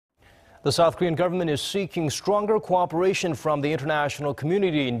The South Korean government is seeking stronger cooperation from the international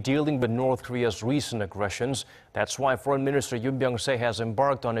community in dealing with North Korea's recent aggressions. That's why Foreign Minister Yun Byung-se has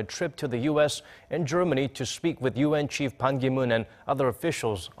embarked on a trip to the U.S. and Germany to speak with UN Chief Ban Ki-moon and other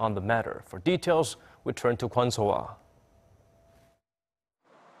officials on the matter. For details, we turn to Kwon Soa.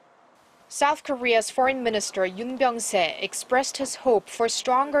 South Korea's Foreign Minister Yun Byung-se expressed his hope for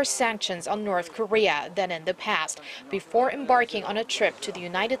stronger sanctions on North Korea than in the past before embarking on a trip to the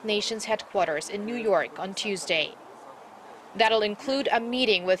United Nations headquarters in New York on Tuesday. That'll include a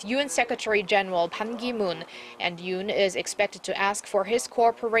meeting with UN Secretary General Ban Ki-moon, and Yun is expected to ask for his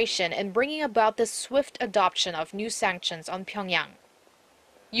cooperation in bringing about the swift adoption of new sanctions on Pyongyang.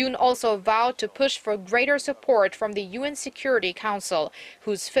 Yun also vowed to push for greater support from the UN Security Council,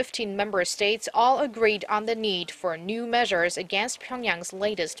 whose 15 member states all agreed on the need for new measures against Pyongyang's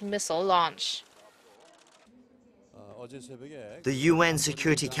latest missile launch. The UN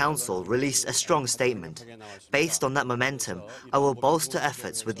Security Council released a strong statement. Based on that momentum, I will bolster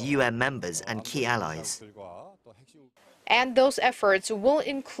efforts with UN members and key allies. And those efforts will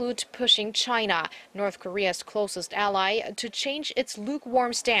include pushing China, North Korea's closest ally, to change its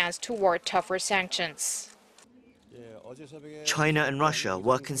lukewarm stance toward tougher sanctions. China and Russia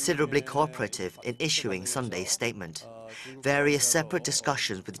were considerably cooperative in issuing Sunday's statement. Various separate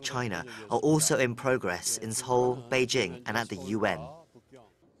discussions with China are also in progress in Seoul, Beijing, and at the UN.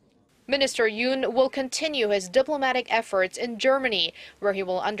 Minister Yun will continue his diplomatic efforts in Germany, where he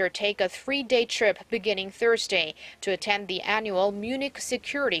will undertake a 3-day trip beginning Thursday to attend the annual Munich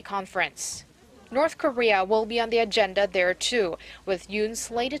Security Conference. North Korea will be on the agenda there too, with Yun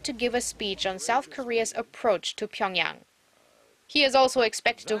slated to give a speech on South Korea's approach to Pyongyang. He is also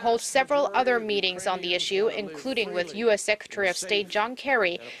expected to hold several other meetings on the issue, including with U.S. Secretary of State John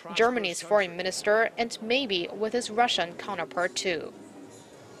Kerry, Germany's foreign minister, and maybe with his Russian counterpart too.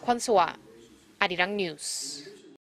 Kwon Soa, Arirang News.